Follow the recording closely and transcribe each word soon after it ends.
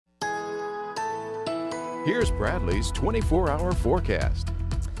Here's Bradley's 24-hour forecast.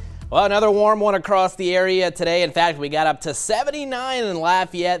 Well, another warm one across the area today. In fact, we got up to 79 in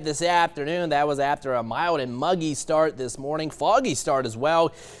Lafayette this afternoon. That was after a mild and muggy start this morning. Foggy start as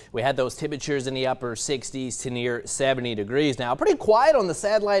well. We had those temperatures in the upper 60s to near 70 degrees. Now, pretty quiet on the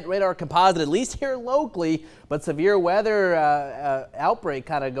satellite radar composite, at least here locally, but severe weather outbreak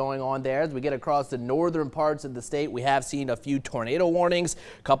kind of going on there as we get across the northern parts of the state. We have seen a few tornado warnings,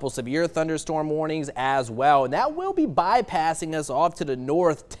 a couple severe thunderstorm warnings as well, and that will be bypassing us off to the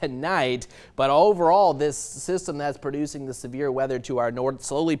north tonight. But overall, this system that's producing the severe weather to our north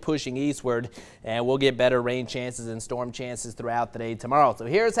slowly pushing eastward, and we'll get better rain chances and storm chances throughout the day tomorrow. So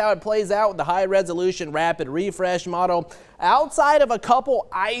here's how it plays out with the high resolution rapid refresh model. Outside of a couple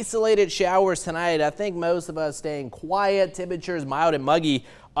isolated showers tonight, I think most of us staying quiet. Temperatures mild and muggy,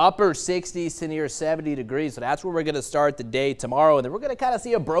 upper 60s to near 70 degrees. So that's where we're going to start the day tomorrow. And then we're going to kind of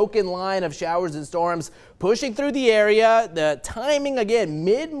see a broken line of showers and storms pushing through the area. The timing, again,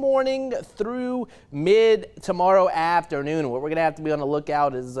 mid-morning through mid tomorrow afternoon. What we're going to have to be on the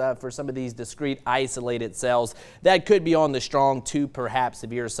lookout is for some of these discrete isolated cells that could be on the strong to perhaps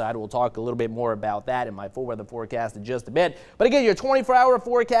severe side. We'll talk a little bit more about that in my full weather forecast in just a bit. But again, your 24-hour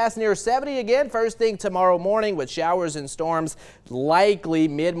forecast near 70 again first thing tomorrow morning with showers and storms likely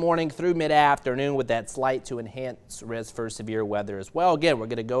mid-morning through mid-afternoon with that slight to enhanced risk for severe weather as well. Again, we're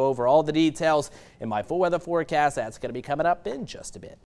going to go over all the details in my full weather forecast. That's going to be coming up in just a bit.